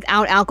anything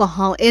without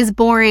alcohol is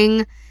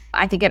boring.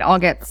 I think it all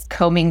gets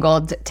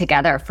commingled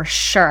together for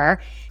sure.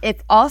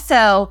 It's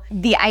also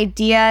the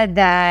idea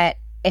that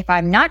if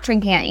I'm not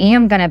drinking, I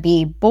am going to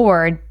be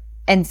bored.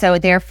 And so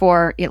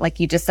therefore, like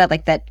you just said,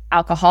 like that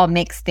alcohol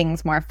makes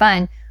things more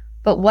fun.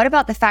 But what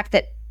about the fact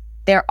that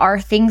there are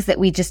things that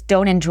we just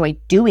don't enjoy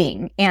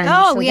doing? And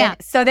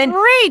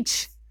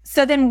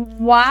So then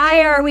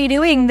why are we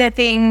doing the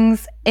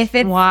things if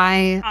it's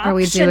why are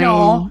we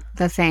doing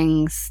the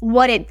things?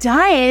 What it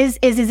does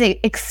is it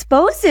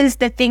exposes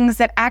the things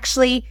that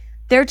actually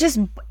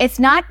it's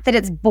not that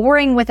it's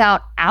boring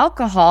without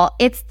alcohol.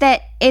 It's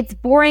that it's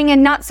boring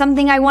and not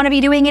something I want to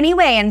be doing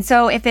anyway. And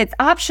so if it's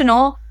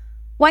optional,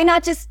 why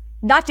not just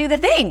not do the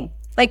thing?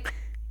 Like,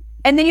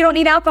 and then you don't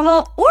need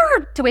alcohol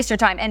or to waste your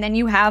time. And then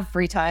you have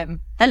free time.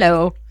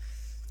 Hello.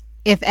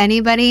 If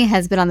anybody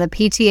has been on the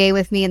PTA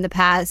with me in the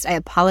past, I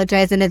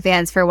apologize in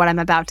advance for what I'm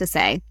about to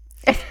say.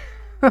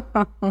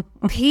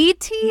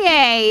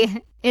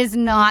 PTA is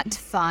not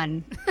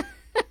fun.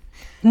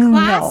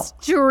 Class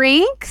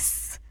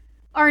drinks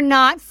are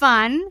not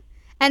fun.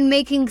 And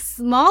making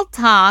small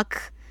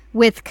talk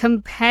with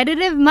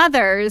competitive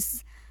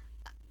mothers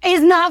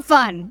is not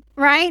fun,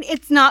 right?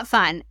 It's not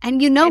fun.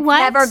 And you know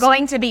what? It's never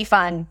going to be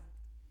fun.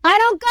 I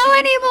don't go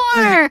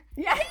anymore.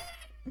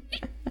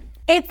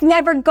 It's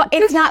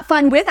not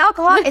fun with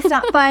alcohol. It's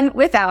not fun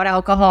without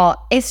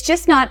alcohol. It's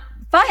just not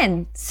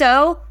fun.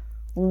 So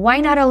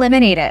why not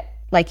eliminate it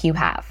like you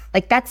have?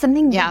 Like that's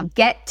something you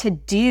get to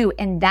do.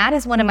 And that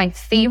is one of my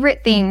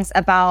favorite things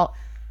about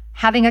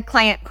having a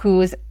client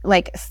who's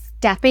like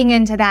stepping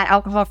into that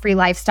alcohol-free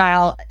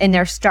lifestyle and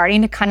they're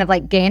starting to kind of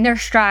like gain their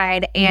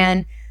stride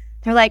and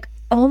they're like,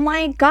 oh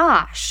my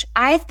gosh,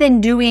 I've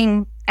been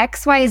doing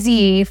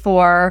XYZ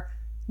for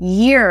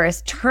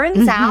years.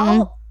 Turns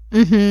out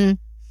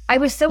I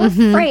was so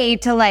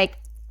afraid to like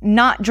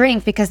not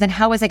drink because then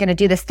how was I going to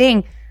do this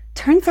thing?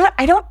 Turns out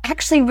I don't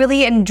actually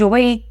really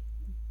enjoy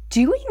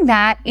doing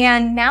that.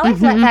 And now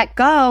I've let that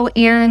go.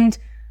 And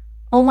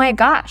oh my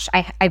gosh,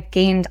 I've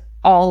gained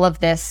all of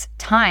this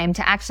time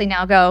to actually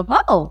now go,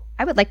 oh,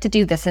 I would like to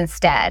do this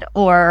instead.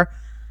 Or,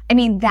 I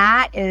mean,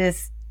 that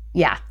is,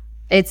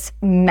 it's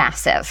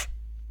massive.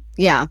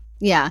 Yeah.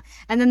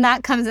 And then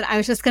that comes in, I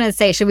was just going to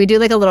say, should we do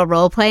like a little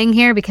role playing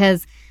here?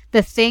 Because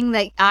the thing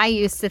that I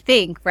used to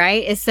think,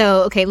 right, is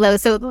so, okay, Lo,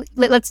 so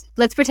let's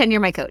pretend you're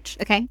my coach,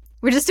 okay?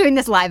 We're just doing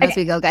this live as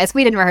we go, guys.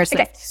 We didn't rehearse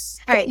this.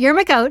 All right, you're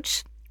my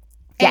coach.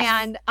 Yes.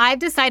 And I've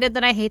decided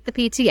that I hate the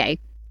PTA.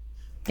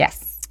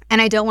 Yes.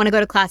 And I don't want to go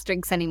to class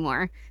drinks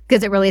anymore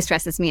because it really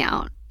stresses me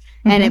out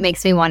and it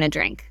makes me want to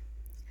drink.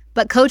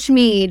 But Coach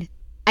Mead,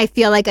 I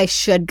feel like I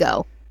should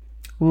go.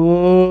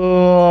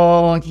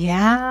 Oh,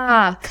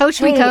 yeah.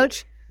 Coach me,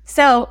 coach.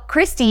 So,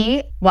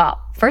 Christy,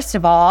 well, first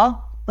of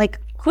all, like,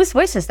 whose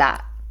voice is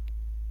that?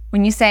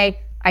 When you say,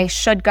 I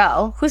should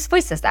go, whose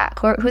voice is that?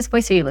 Whose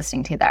voice are you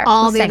listening to there?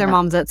 All the other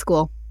moms at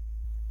school.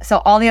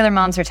 So all the other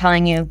moms are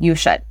telling you, you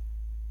should.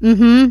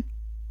 Mm-hmm.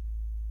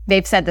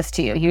 They've said this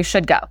to you. You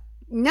should go.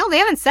 No, they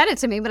haven't said it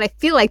to me, but I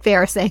feel like they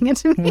are saying it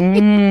to me.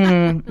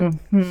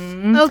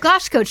 Mm-hmm. Oh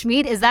gosh, Coach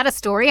Mead, is that a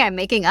story I'm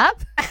making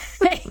up?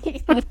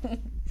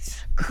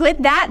 Could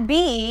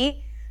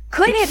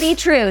it be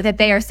true that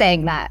they are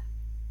saying that?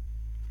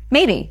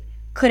 Maybe.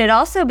 Could it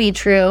also be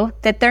true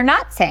that they're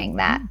not saying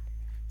that?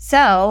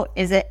 So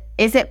is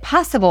it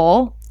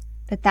possible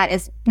that that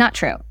is not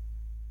true?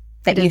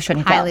 That you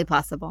shouldn't go? Highly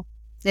possible.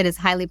 It is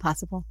highly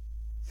possible.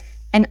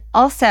 And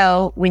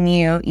also, when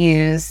you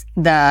use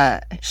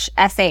the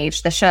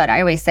SH, the should, I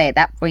always say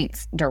that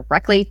points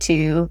directly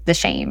to the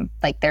shame.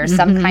 Like there's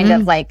some kind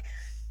of like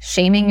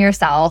shaming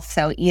yourself.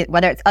 So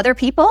whether it's other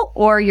people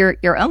or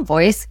your own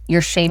voice,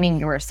 you're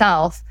shaming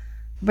yourself.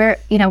 Where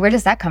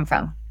does that come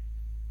from?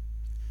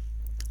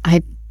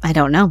 I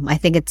don't know. I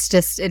think it's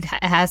just, it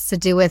has to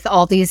do with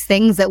all these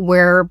things that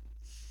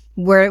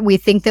we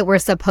think that we're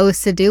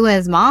supposed to do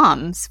as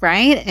moms,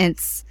 right?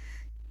 It's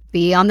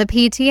be on the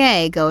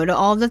PTA, go to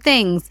all the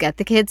things, get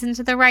the kids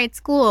into the right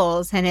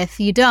schools. And if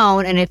you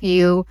don't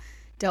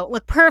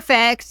look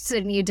perfect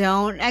and you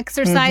don't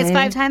exercise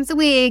 5 times a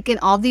week and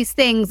all these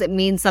things, it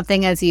means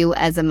something as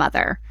a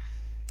mother.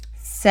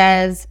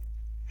 Says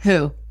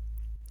who?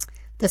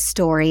 The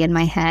story in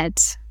my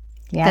head.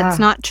 Yeah. That's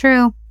not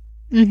true.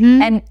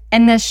 Mm-hmm.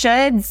 And the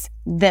shoulds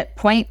that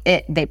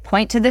they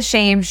point to the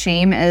shame.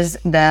 Shame is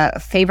the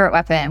favorite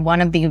weapon, one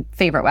of the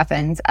favorite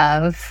weapons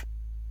of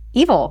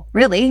evil,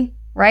 really,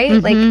 right?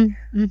 Like,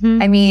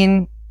 I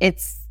mean,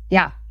 it's,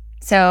 yeah.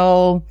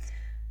 So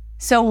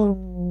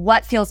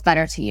what feels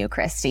better to you,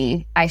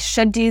 Christy? I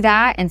should do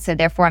that, and so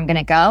therefore I'm going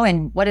to go.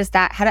 And what is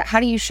that? How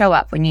do you show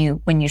up when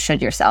you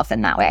should yourself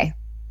in that way?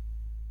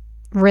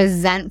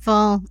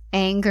 Resentful,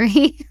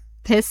 angry,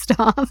 pissed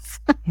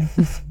off.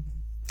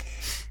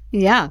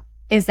 Yeah.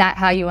 Is that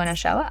how you want to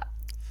show up?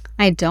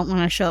 I don't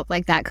want to show up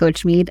like that,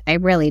 Coach Mead. I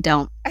really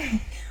don't.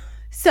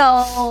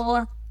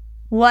 So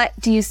what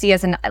do you see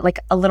as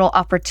a little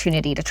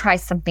opportunity to try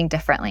something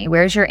differently?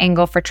 Where's your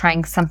angle for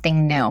trying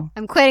something new?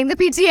 I'm quitting the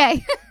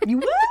PTA.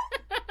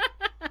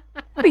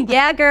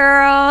 Yeah,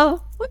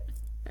 girl.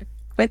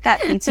 Quit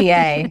that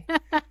PTA.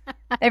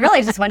 They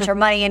really just want your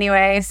money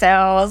anyway,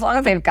 so as long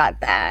as they've got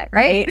that,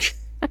 right?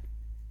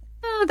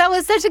 Oh, that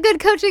was such a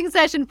good coaching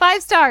session.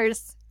 5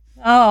 stars.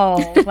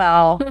 Oh,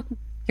 well,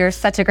 you're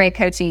such a great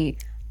coachee.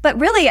 But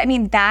really, I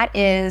mean, that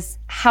is,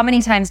 how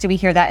many times do we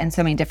hear that in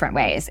so many different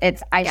ways?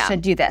 It's, I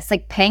should do this.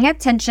 Like paying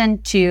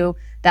attention to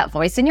that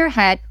voice in your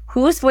head.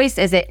 Whose voice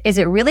is it? Is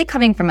it really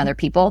coming from other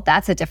people?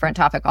 That's a different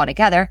topic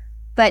altogether.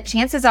 But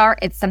chances are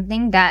it's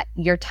something that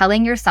you're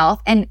telling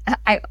yourself. And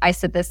I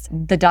said this,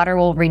 the daughter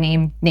will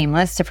rename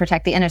nameless to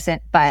protect the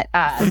innocent, but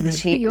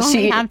you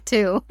only have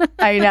to.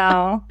 I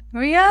know.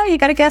 Well, yeah, you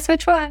got to guess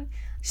which one.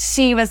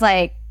 She was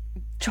like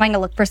trying to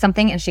look for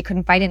something and she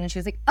couldn't find it. And she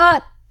was like,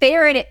 oh,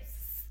 there it is.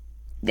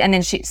 And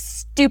then she,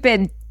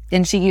 stupid,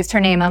 and she used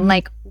her name. I'm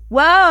like,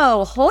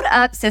 whoa, hold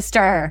up,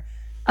 sister.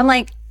 I'm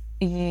like,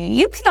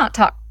 you cannot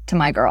talk to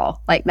my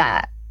girl like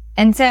that.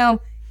 And so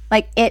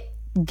like it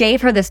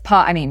gave her this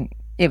pause. I mean,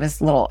 it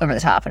was a little over the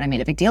top and I made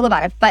a big deal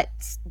about it, but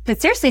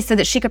seriously, so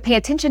that she could pay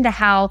attention to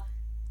how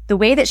the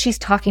way that she's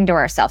talking to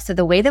herself. So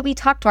the way that we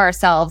talk to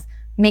ourselves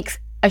makes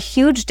a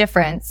huge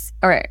difference,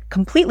 or it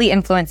completely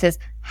influences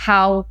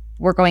how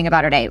we're going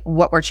about our day,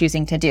 what we're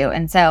choosing to do.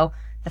 And so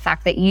the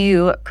fact that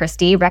you,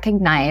 Christy,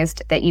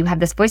 recognized that you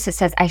have this voice that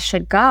says, I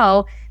should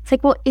go. It's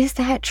like, well, is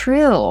that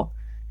true?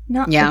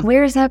 No, yeah. Like,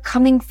 where is that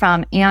coming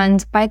from?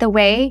 And by the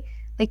way,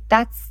 like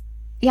that's,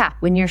 yeah,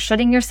 when you're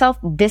shoulding yourself,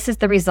 this is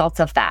the results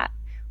of that.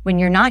 When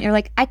you're not, you're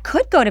like, I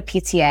could go to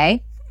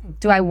PTA.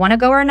 Do I want to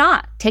go or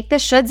not? Take the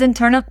shoulds and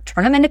turn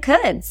them into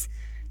coulds.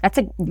 That's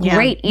a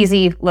great,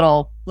 easy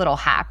little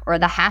hack. Or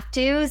the have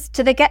tos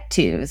to the get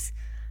tos.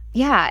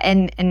 Yeah,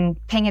 and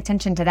paying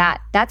attention to that.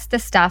 That's the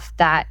stuff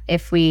that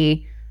if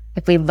we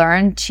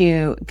learn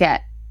to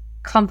get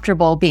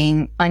comfortable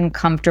being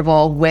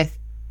uncomfortable with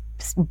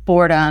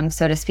boredom,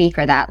 so to speak,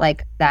 or that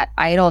like that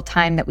idle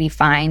time that we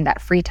find,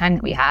 that free time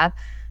that we have,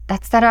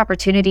 that's that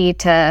opportunity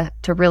to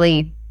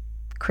really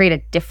create a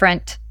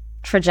different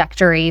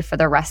trajectory for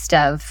the rest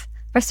of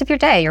your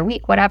day, your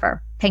week,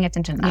 whatever. Paying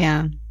attention to that.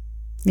 Yeah.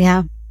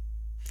 Yeah.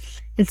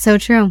 It's so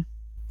true.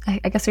 I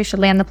guess we should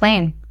land the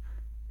plane.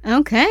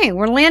 Okay,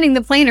 we're landing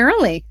the plane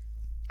early.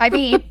 I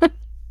mean,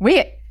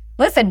 we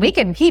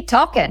can keep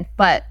talking,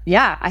 but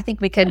yeah, I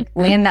think we could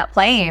land that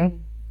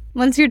plane.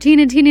 What's your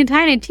teeny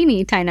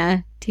tiny?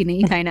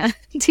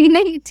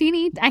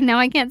 I know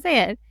I can't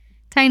say it.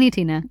 Tiny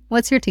Tina.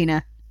 What's your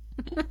Tina?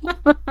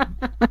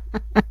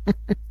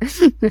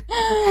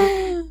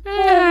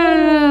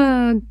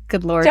 Oh,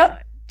 good Lord.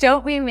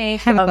 Don't we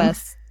make Help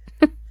us.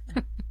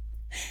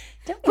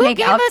 Don't we make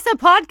give us a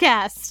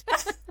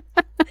podcast.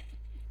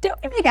 Don't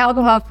we make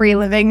alcohol-free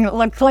living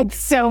look like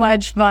so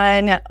much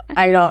fun?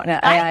 I don't know.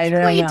 I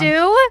don't we know.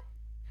 do.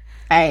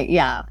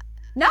 Yeah.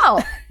 No,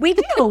 we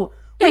do.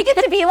 We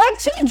get to be like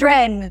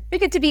children. We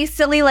get to be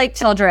silly like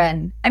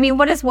children. I mean,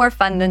 what is more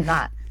fun than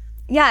that?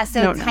 Yeah,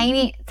 so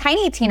Tiny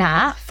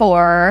Tina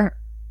for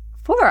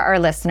our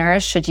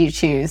listeners, should you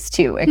choose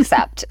to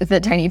accept the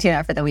Tiny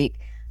Tina for the week,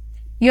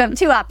 you have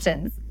two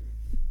options.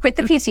 Quit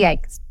the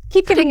PTA.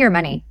 Keep giving your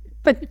money,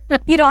 but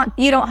you don't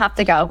have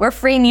to go. We're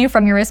freeing you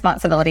from your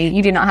responsibility.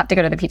 You do not have to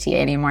go to the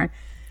PTA anymore.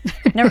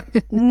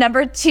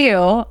 Number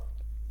two,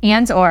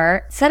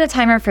 or set a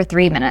timer for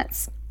 3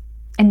 minutes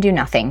and do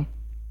nothing.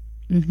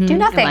 Mm-hmm. Do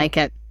nothing. I like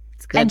it.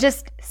 It's good. And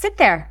just sit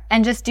there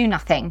and just do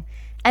nothing.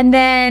 And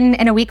then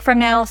in a week from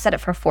now, set it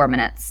for 4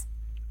 minutes.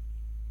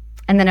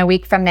 And then a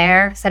week from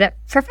there, set it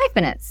for 5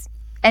 minutes.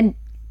 And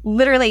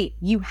literally,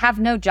 you have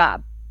no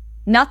job,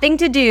 nothing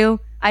to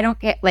do. I don't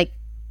get, like,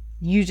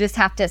 you just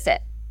have to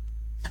sit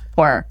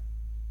for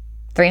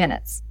 3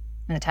 minutes.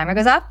 When the timer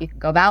goes off, you can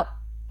go about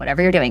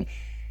whatever you're doing.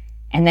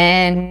 And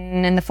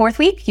then in the 4th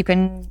week, you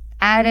can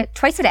add it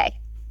twice a day.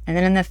 And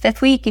then in the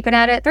 5th week, you can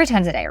add it 3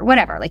 times a day or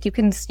whatever. Like you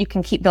can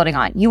keep building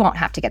on. You won't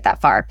have to get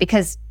that far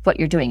because what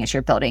you're doing is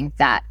you're building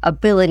that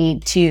ability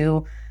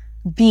to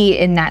be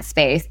in that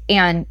space.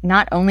 And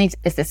not only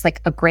is this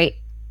like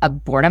a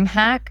boredom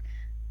hack,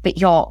 but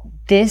y'all,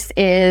 this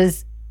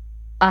is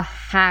a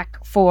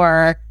hack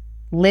for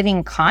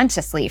living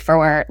consciously,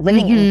 for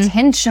living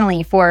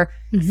intentionally, for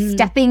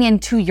stepping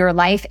into your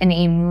life in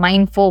a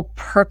mindful,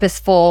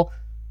 purposeful,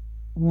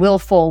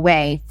 willful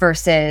way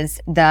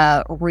versus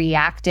the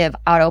reactive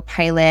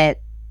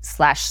autopilot /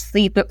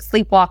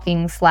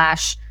 sleepwalking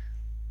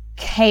 /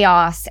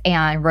 chaos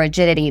and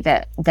rigidity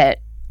that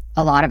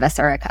a lot of us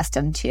are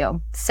accustomed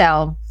to.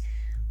 So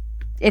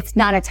it's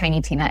not a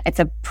tiny Tina. It's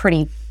a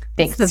pretty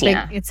big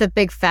Tina. It's a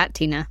big fat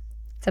Tina.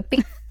 It's a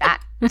big fat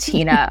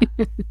Tina.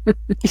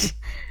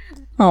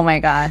 Oh my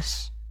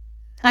gosh.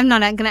 I'm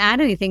not going to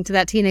add anything to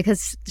that Tina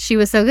because she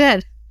was so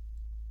good.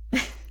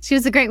 She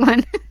was a great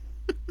one.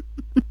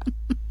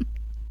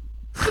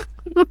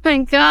 Oh my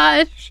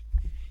gosh.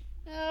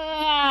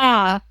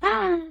 All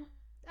right,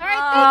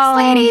 thanks,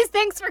 ladies.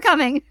 Thanks for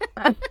coming.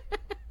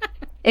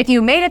 If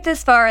you made it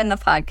this far in the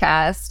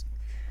podcast,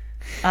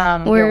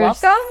 you're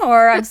welcome,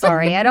 or I'm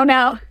sorry. I don't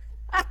know.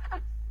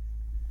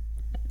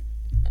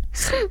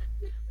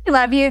 We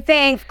love you.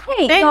 Thanks.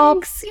 Hey,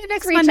 thanks. See you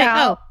next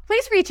Monday.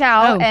 Please reach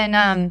out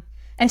and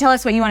tell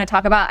us what you want to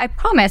talk about. I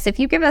promise, if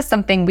you give us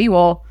something, we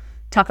will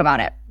talk about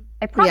it.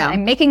 I promise. Yeah.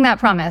 I'm making that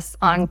promise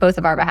on both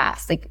of our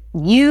behalves. Like,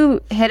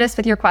 you hit us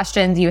with your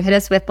questions. You hit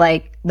us with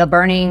like the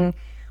burning,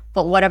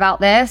 but what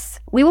about this?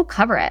 We will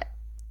cover it.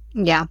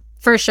 Yeah,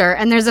 for sure.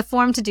 And there's a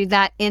form to do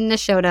that in the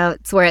show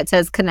notes where it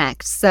says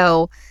connect.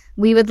 So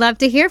we would love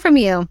to hear from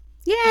you.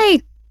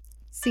 Yay.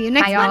 See you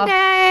next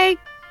Monday.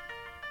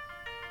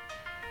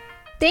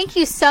 Thank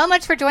you so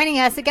much for joining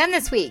us again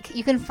this week.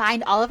 You can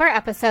find all of our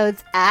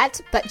episodes at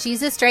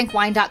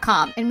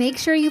butjesusdrankwine.com. And make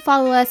sure you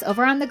follow us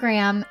over on the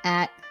gram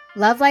at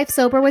Love Life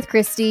Sober with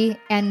Christy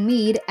and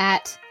Mead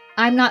at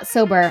I'm Not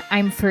Sober,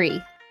 I'm Free.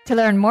 To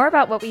learn more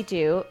about what we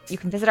do, you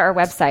can visit our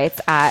websites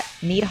at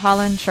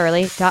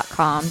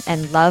meadhollandshirley.com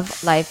and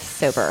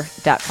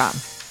lovelifesober.com.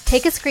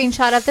 Take a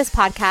screenshot of this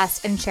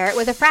podcast and share it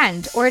with a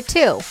friend or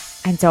two.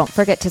 And don't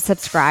forget to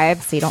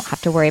subscribe so you don't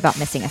have to worry about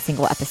missing a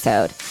single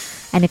episode.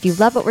 And if you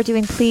love what we're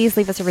doing, please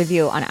leave us a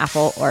review on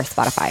Apple or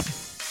Spotify.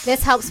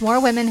 This helps more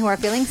women who are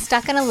feeling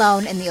stuck and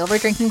alone in the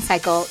overdrinking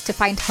cycle to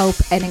find hope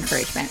and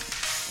encouragement.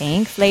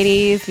 Thanks,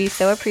 ladies. We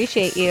so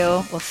appreciate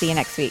you. We'll see you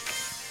next week.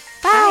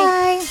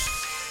 Bye. Bye.